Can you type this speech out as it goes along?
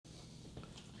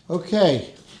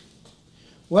Okay,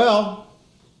 well,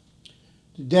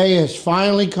 the day has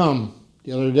finally come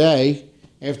the other day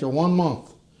after 1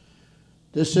 month.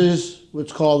 This is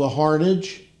what's called the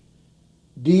Hardinge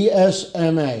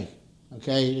DSMA.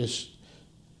 Okay,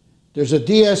 there's a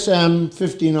DSM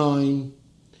 59,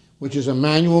 which is a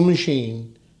manual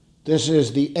machine. This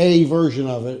is the A version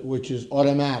of it, which is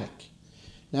automatic.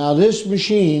 Now this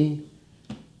machine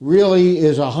really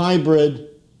is a hybrid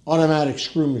automatic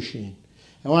screw machine.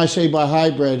 And what I say by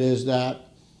hybrid is that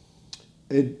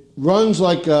it runs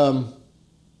like,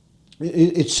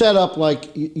 it's set up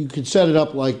like, you could set it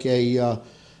up like a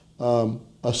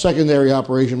secondary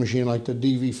operation machine like the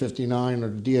DV59 or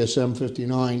the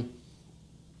DSM59,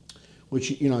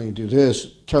 which, you know, you do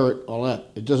this, turret, all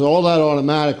that. It does all that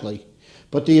automatically.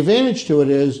 But the advantage to it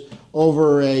is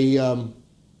over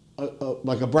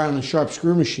like a Brown and Sharp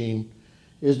screw machine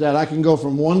is that I can go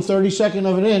from 1/32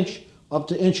 of an inch up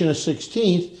to 1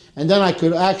 1/16, and then I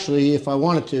could actually, if I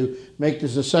wanted to, make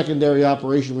this a secondary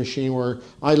operation machine where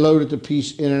I loaded the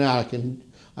piece in and out.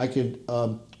 I could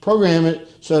program it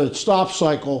so that it stops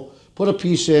cycle, put a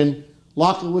piece in,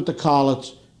 lock it with the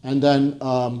collets, and then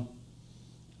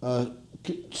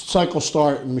cycle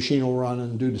start and the machine will run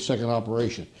and do the second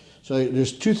operation. So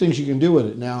there's two things you can do with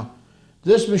it. Now,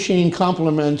 this machine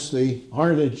complements the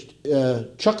Hardinge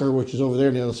chucker, which is over there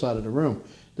on the other side of the room.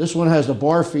 This one has the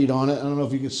bar feet on it. I don't know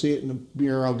if you can see it in the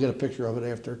mirror. I'll get a picture of it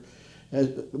after.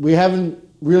 We haven't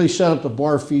really set up the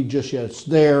bar feed just yet. It's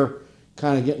there,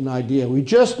 kind of getting an idea. We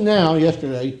just now,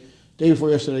 yesterday, day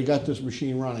before yesterday, got this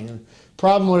machine running. And the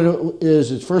problem with it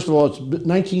is first of all, it's a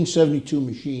 1972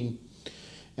 machine.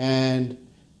 And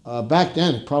back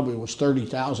then, it probably was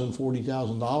 $30,000,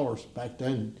 $40,000 back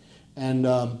then. And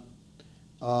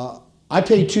I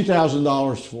paid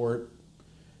 $2,000 for it.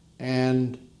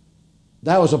 And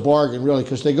that was a bargain, really,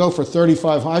 because they go for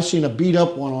 $3,500. I've seen a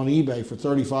beat-up one on eBay for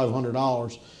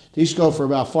 $3,500. These go for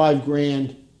about $5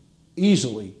 grand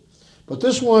easily. But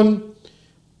this one,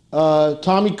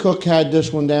 Tommy Cook had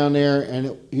this one down there,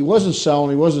 and he wasn't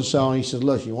selling. He said,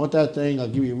 look, you want that thing? I'll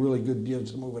give you a really good deal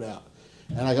to move it out.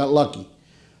 And I got lucky.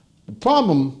 The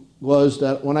problem was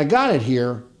that when I got it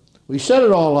here, we set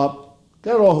it all up,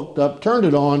 got it all hooked up, turned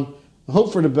it on,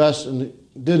 hoped for the best, and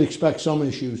did expect some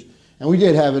issues. And we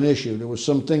did have an issue. There was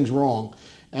some things wrong.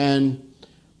 And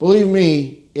believe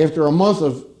me, after a month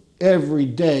of every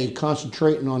day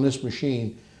concentrating on this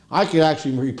machine, I could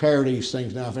actually repair these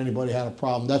things now if anybody had a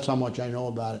problem. That's how much I know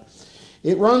about it.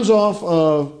 It runs off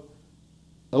of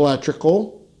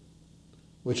electrical,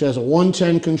 which has a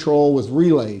 110 control with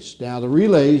relays. Now the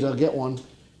relays, I'll get one,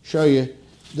 show you.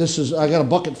 This is, I got a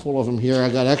bucket full of them here. I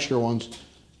got extra ones.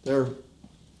 They're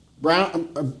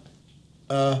Allen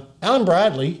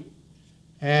Bradley.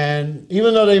 And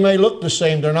even though they may look the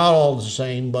same, they're not all the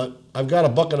same, but I've got a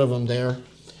bucket of them there.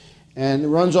 And it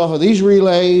runs off of these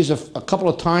relays, a couple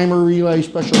of timer relays,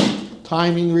 special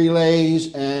timing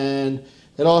relays, and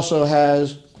it also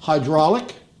has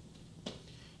hydraulic,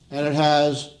 and it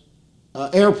has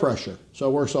air pressure. So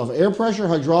it works off of air pressure,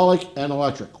 hydraulic, and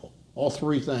electrical, all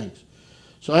three things.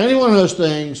 So any one of those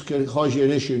things could cause you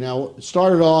an issue. Now, it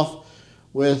started off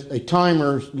with a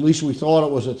timer, at least we thought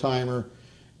it was a timer,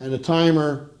 and the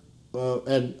timer,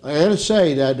 and I had to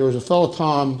say that there was a fellow,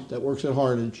 Tom, that works at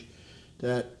Hardinge,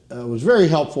 that was very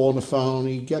helpful on the phone.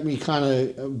 He got me kind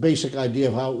of a basic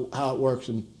idea of how it works,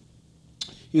 and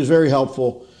he was very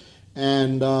helpful.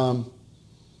 And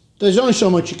there's only so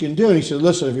much you can do. And he said,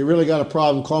 listen, if you really got a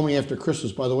problem, call me after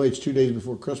Christmas. By the way, it's 2 days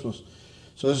before Christmas.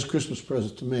 So this is a Christmas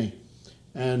present to me.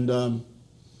 And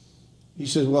he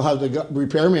said, well, have the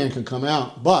repairman can come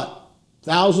out, but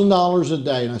 $1,000 a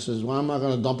day. And I says, well, I'm not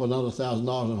going to dump another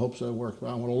 $1,000 in hopes that it works. But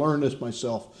I'm going to learn this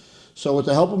myself. So with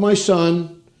the help of my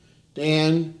son,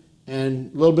 Dan,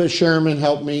 and a little bit of Sherman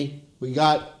helped me, we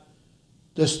got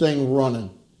this thing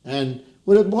running. And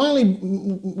what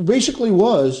it basically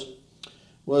was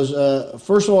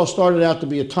first of all, it started out to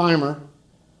be a timer,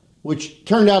 which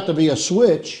turned out to be a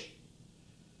switch.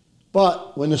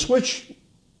 But when the switch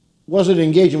wasn't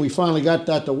engaging, we finally got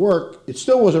that to work. It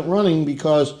still wasn't running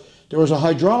because there was a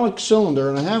hydraulic cylinder,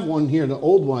 and I have one here, the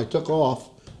old one I took off.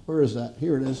 Where is that?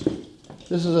 Here it is.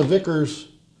 This is a Vickers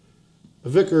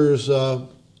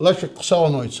electric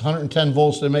solenoids, 110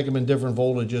 volts. They make them in different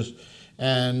voltages.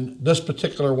 And this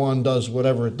particular one does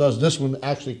whatever it does. This one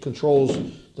actually controls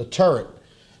the turret.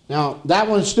 Now, that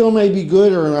one still may be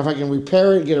good, or if I can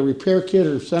repair it, get a repair kit,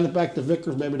 or send it back to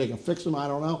Vickers, maybe they can fix them, I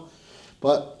don't know.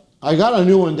 But I got a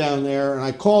new one down there, and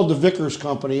I called the Vickers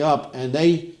company up, and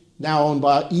they now owned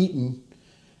by Eaton,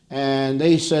 and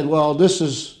they said, well, this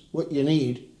is what you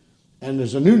need. And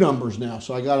there's a new numbers now,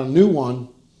 so I got a new one,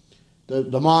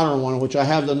 the modern one, which I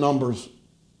have the numbers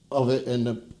of it and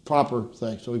the proper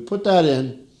thing. So we put that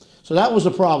in. So that was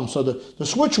the problem. So the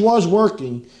switch was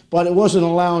working, but it wasn't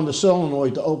allowing the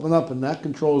solenoid to open up, and that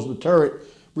controls the turret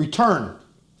return,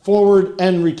 forward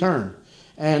and return.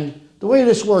 And the way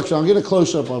this works, I'll get a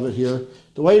close-up of it here.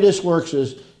 The way this works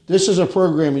is, this is a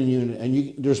programming unit,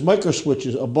 and there's micro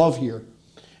switches above here.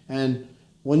 And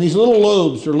when these little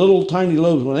lobes, they're little tiny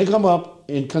lobes, when they come up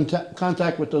in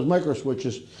contact with those micro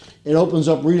switches, it opens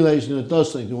up relays and it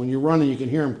does things. And when you're running, you can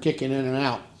hear them kicking in and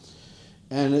out.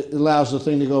 And it allows the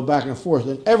thing to go back and forth.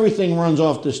 And everything runs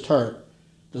off this turret.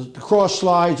 The cross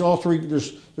slides, all three,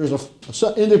 there's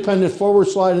a independent forward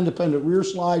slide, independent rear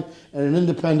slide, and an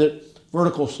independent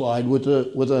vertical slide with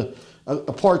a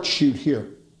part chute here.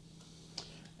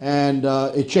 And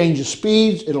it changes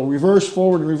speeds, it'll reverse,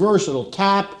 forward, and reverse, it'll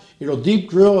tap, it'll deep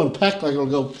drill and peck, like it'll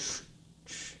go,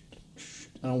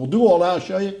 and we'll do all that, I'll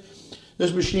show you.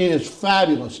 This machine is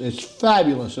fabulous, it's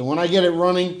fabulous. And when I get it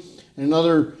running, in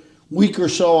another week or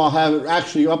so, I'll have it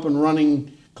actually up and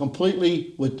running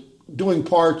completely with doing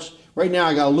parts. Right now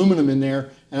I got aluminum in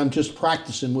there, and I'm just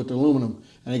practicing with the aluminum,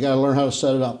 and I got to learn how to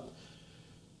set it up.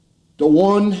 The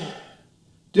one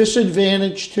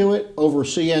disadvantage to it over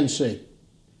CNC.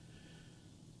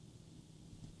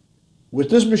 With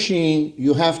this machine,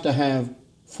 you have to have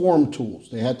form tools.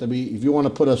 They have to be, if you want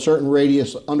to put a certain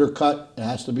radius undercut, it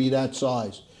has to be that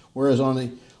size. Whereas on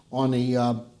the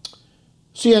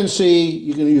CNC,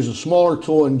 you can use a smaller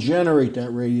tool and generate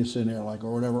that radius in there, like,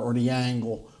 or whatever, or the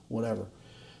angle, whatever.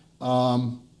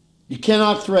 You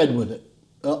cannot thread with it.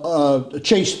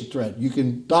 Chase the thread. You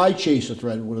can die chase a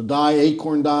thread with a die,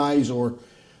 acorn dies, or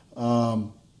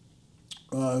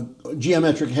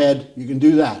geometric head. You can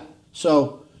do that.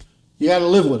 So you got to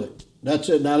live with it. That's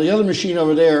it. Now the other machine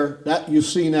over there, that you've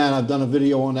seen that. I've done a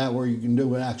video on that where you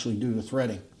can actually do the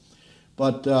threading.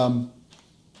 But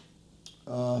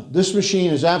this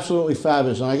machine is absolutely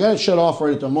fabulous. And I got it shut off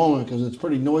right at the moment because it's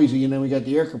pretty noisy, and then we got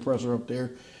the air compressor up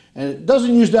there. And it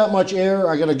doesn't use that much air.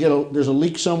 I got to there's a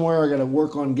leak somewhere. I got to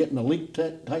work on getting the leak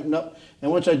tightened up.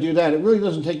 And once I do that, it really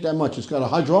doesn't take that much. It's got a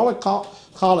hydraulic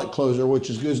collet closer, which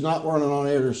is not running on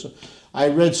air. So I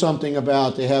read something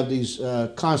about they have these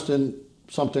constant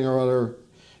something or other,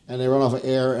 and they run off of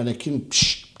air, and it can,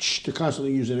 they're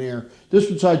constantly using air. This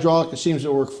one's hydraulic. It seems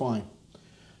to work fine.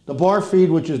 The bar feed,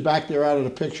 which is back there out of the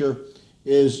picture,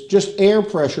 is just air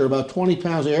pressure, about 20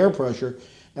 pounds of air pressure.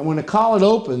 And when the collet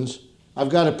opens, I've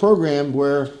got it programmed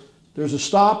where there's a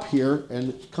stop here, and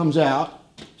it comes out,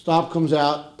 stop comes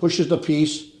out, pushes the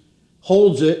piece,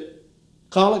 holds it,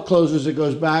 collet closes, it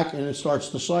goes back, and it starts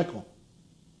the cycle.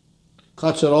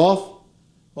 Cuts it off,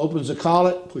 opens the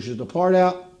collet, pushes the part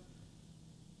out.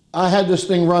 I had this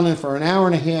thing running for an hour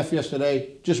and a half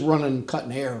yesterday, just running,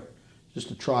 cutting air, just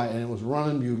to try it, and it was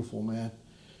running beautiful, man.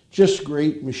 Just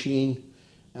great machine.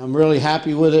 I'm really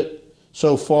happy with it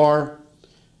so far.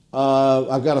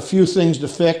 I've got a few things to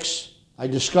fix. I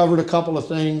discovered a couple of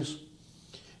things.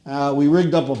 We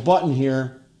rigged up a button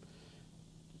here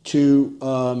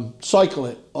to cycle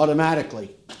it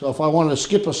automatically. So if I wanted to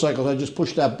skip a cycle, I just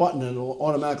push that button and it'll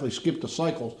automatically skip the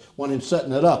cycles when it's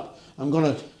setting it up. I'm going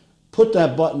to put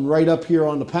that button right up here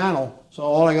on the panel, so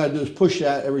all I got to do is push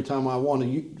that every time I want to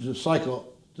use a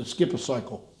cycle, to skip a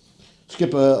cycle,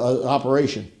 skip an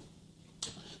operation.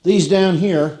 These down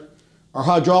here are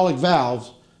hydraulic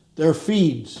valves. They're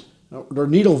feeds. They're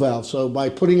needle valves. So by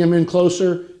putting them in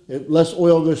closer, less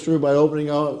oil goes through. By opening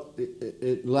up,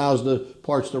 it allows the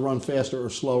parts to run faster or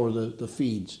slower, the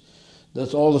feeds.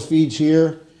 That's all the feeds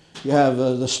here. You have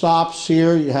the stops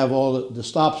here. You have all the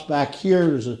stops back here.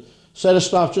 There's a set of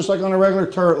stops just like on a regular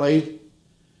turret lathe.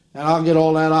 And I'll get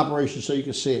all that operation so you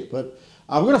can see it. But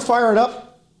I'm going to fire it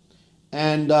up.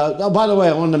 And oh, by the way,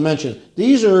 I wanted to mention,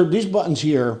 these buttons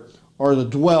here are the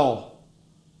dwell.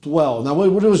 Now,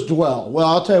 what is dwell? Well,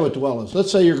 I'll tell you what dwell is.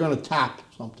 Let's say you're going to tap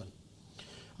something.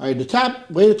 All right, the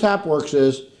way the tap works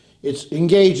is it's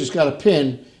engaged, it's got a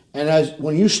pin, and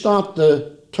when you stop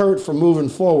the turret from moving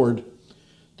forward,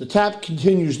 the tap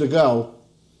continues to go,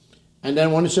 and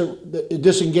then when it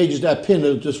disengages that pin,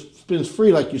 it just spins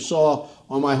free like you saw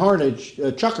on my Hardinge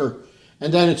chucker,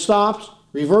 and then it stops,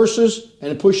 reverses,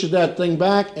 and it pushes that thing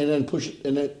back, and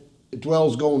then it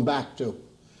dwells going back too.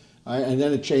 All right, and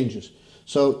then it changes.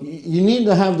 So you need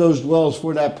to have those dwells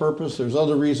for that purpose. There's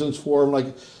other reasons for them,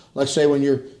 like say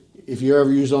if you're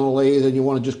ever used on a lathe and you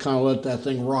want to just kind of let that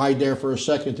thing ride there for a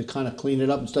second to kind of clean it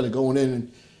up instead of going in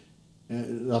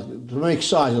and to make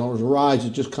size. In other words, it rides, it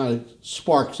just kind of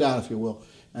sparks out, if you will.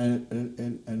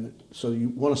 And so you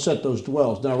want to set those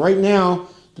dwells. Now, right now,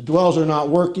 the dwells are not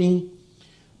working,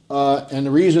 and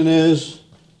the reason is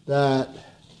that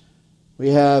We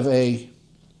have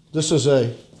this is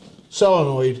a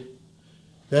solenoid.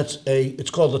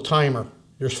 It's called a timer.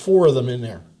 There's 4 of them in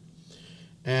there.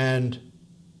 And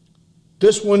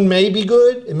this one may be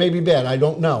good, it may be bad, I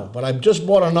don't know. But I've just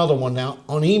bought another one now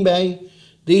on eBay.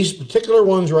 These particular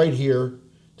ones right here,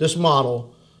 this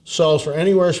model, sells for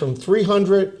anywhere from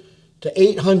 $300 to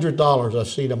 $800. I've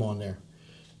seen them on there.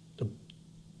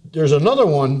 There's another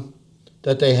one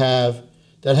that they have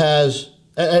that has,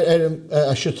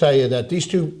 I should tell you that these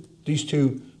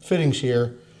two fittings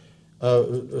here,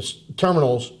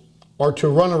 terminals, are to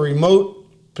run a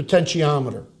remote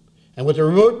potentiometer. And what the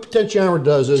remote potentiometer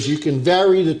does is you can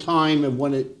vary the time of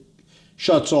when it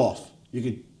shuts off. You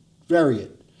can vary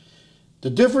it. The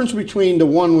difference between the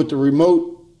one with the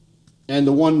remote and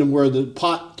the one where the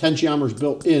potentiometer is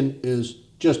built in is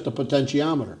just the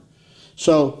potentiometer.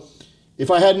 So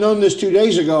if I had known this 2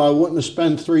 days ago, I wouldn't have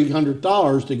spent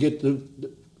 $300 to get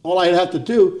all I'd have to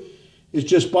do is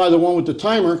just buy the one with the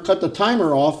timer, cut the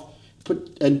timer off,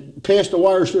 and pass the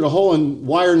wires through the hole and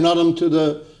wire nut them to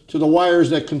the wires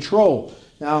that control.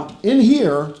 Now in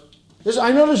here,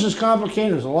 I know this is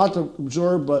complicated, there's a lot to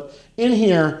absorb, but in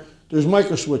here there's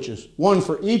micro switches, one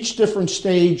for each different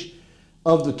stage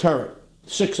of the turret,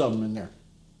 6 of them in there.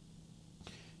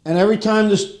 And every time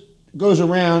this goes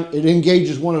around, it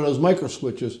engages one of those micro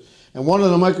switches, and one of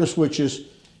the micro switches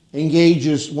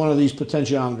engages one of these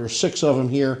potentiometers, 6 of them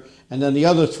here, and then the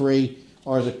other 3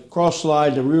 are the cross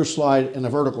slide, the rear slide, and the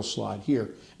vertical slide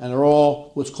here. And they're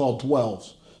all what's called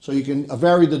dwells. So you can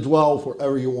vary the dwell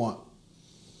wherever you want.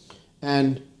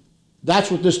 And that's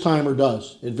what this timer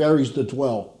does. It varies the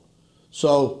dwell.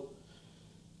 So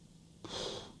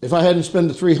if I hadn't spent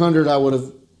the $300, I would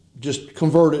have just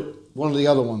converted one of the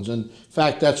other ones. In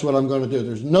fact, that's what I'm going to do.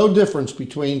 There's no difference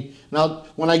between, now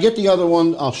when I get the other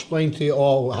one, I'll explain to you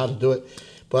all how to do it.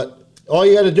 But all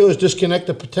you got to do is disconnect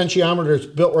the potentiometer. It's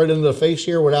built right into the face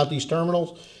here without these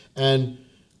terminals, and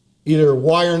either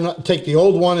take the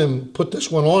old one and put this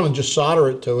one on and just solder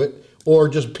it to it, or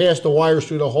just pass the wires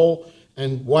through the hole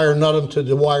and wire nut them to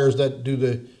the wires that do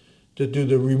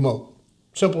the remote.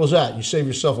 Simple as that. You save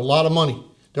yourself a lot of money.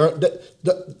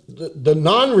 The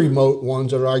non-remote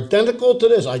ones that are identical to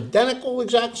this, identical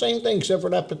exact same thing except for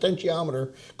that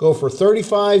potentiometer, go for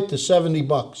 $35 to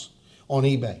 $70 on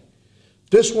eBay.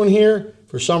 This one here,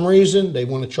 for some reason, they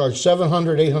want to charge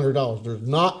 $700, $800. There's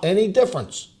not any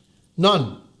difference.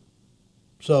 None.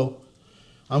 So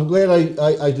I'm glad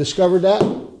I discovered that.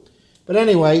 But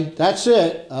anyway, that's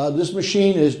it. This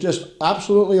machine is just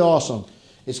absolutely awesome.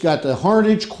 It's got the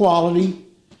Hardinge quality.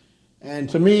 And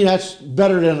to me, that's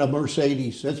better than a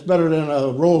Mercedes. That's better than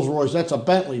a Rolls Royce. That's a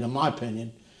Bentley, in my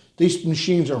opinion. These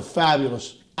machines are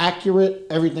fabulous. Accurate,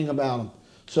 everything about them.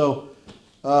 So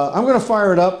I'm going to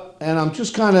fire it up, and I'm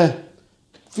just kind of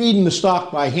feeding the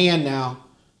stock by hand now.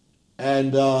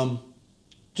 And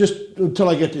just until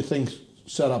I get the things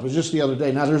set up. It was just the other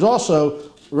day. Now, there's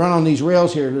also, run on these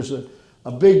rails here, there's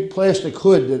a big plastic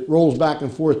hood that rolls back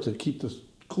and forth to keep the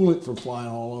coolant from flying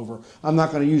all over. I'm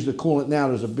not going to use the coolant now.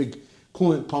 There's a big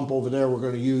coolant pump over there we're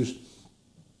going to use.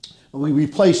 We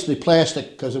replaced the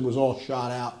plastic because it was all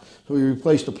shot out. So we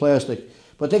replaced the plastic.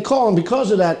 But they call them,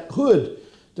 because of that hood,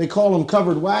 they call them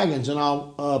covered wagons. And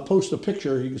I'll post a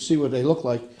picture. You can see what they look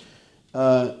like.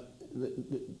 That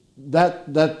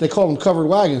they call them covered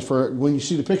wagons. For when you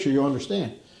see the picture, you'll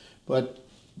understand. But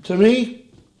to me,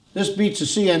 this beats the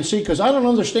CNC because I don't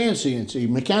understand CNC.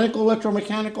 Mechanical,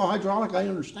 electromechanical, hydraulic, I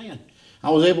understand.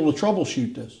 I was able to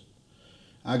troubleshoot this.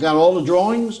 I got all the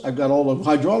drawings. I've got all the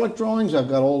hydraulic drawings. I've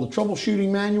got all the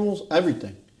troubleshooting manuals,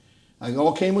 everything. I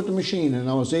all came with the machine, and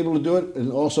I was able to do it,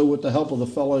 and also with the help of the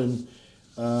fella in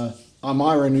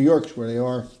Elmira, New York, where they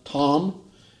are, Tom.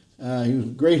 He was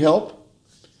great help.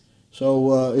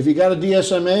 So if you got a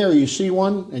DSMA or you see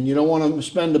one and you don't want to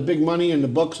spend the big money and the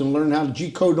bucks and learn how to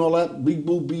G-code and all that, beep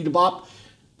boop, beep bop,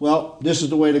 well, this is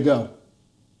the way to go.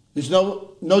 It's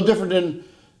no different than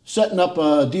setting up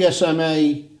a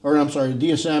DSMA, or I'm sorry,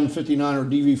 DSM 59 or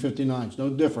DV 59. It's no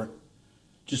different.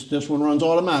 Just this one runs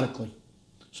automatically.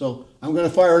 So I'm going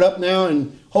to fire it up now,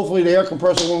 and hopefully the air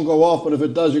compressor won't go off, but if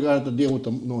it does, you're going to have to deal with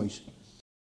the noise.